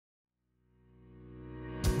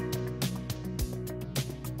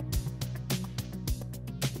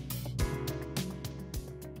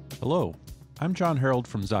Hello, I'm John Harold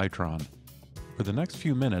from Xitron. For the next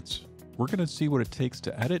few minutes, we're going to see what it takes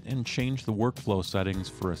to edit and change the workflow settings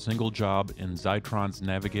for a single job in Xitron's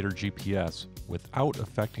Navigator GPS without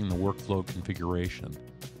affecting the workflow configuration.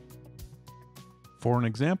 For an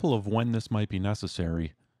example of when this might be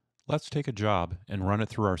necessary, let's take a job and run it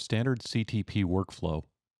through our standard CTP workflow.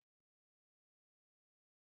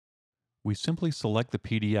 We simply select the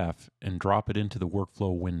PDF and drop it into the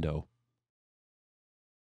workflow window.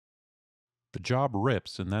 The job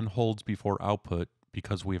rips and then holds before output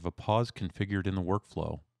because we have a pause configured in the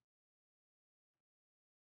workflow.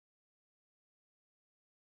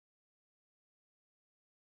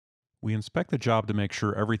 We inspect the job to make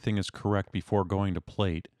sure everything is correct before going to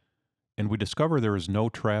plate, and we discover there is no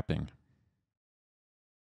trapping.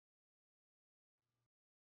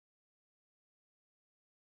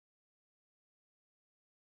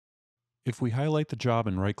 If we highlight the job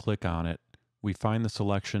and right-click on it, we find the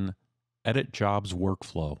selection Edit Jobs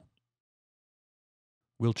Workflow.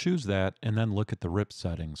 We'll choose that and then look at the RIP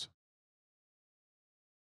settings.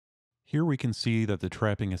 Here we can see that the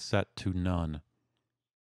trapping is set to None.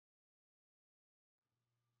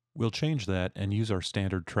 We'll change that and use our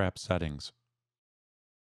standard trap settings.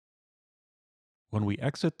 When we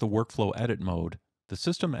exit the workflow edit mode, the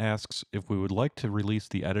system asks if we would like to release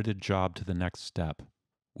the edited job to the next step.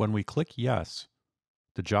 When we click Yes,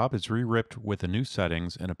 the job is re-ripped with the new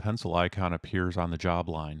settings and a pencil icon appears on the job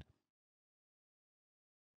line.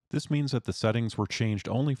 This means that the settings were changed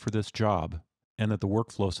only for this job and that the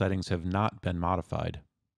workflow settings have not been modified.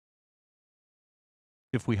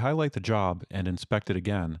 If we highlight the job and inspect it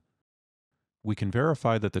again, we can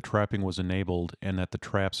verify that the trapping was enabled and that the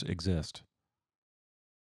traps exist.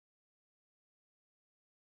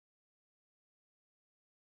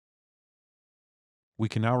 We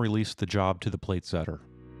can now release the job to the plate setter.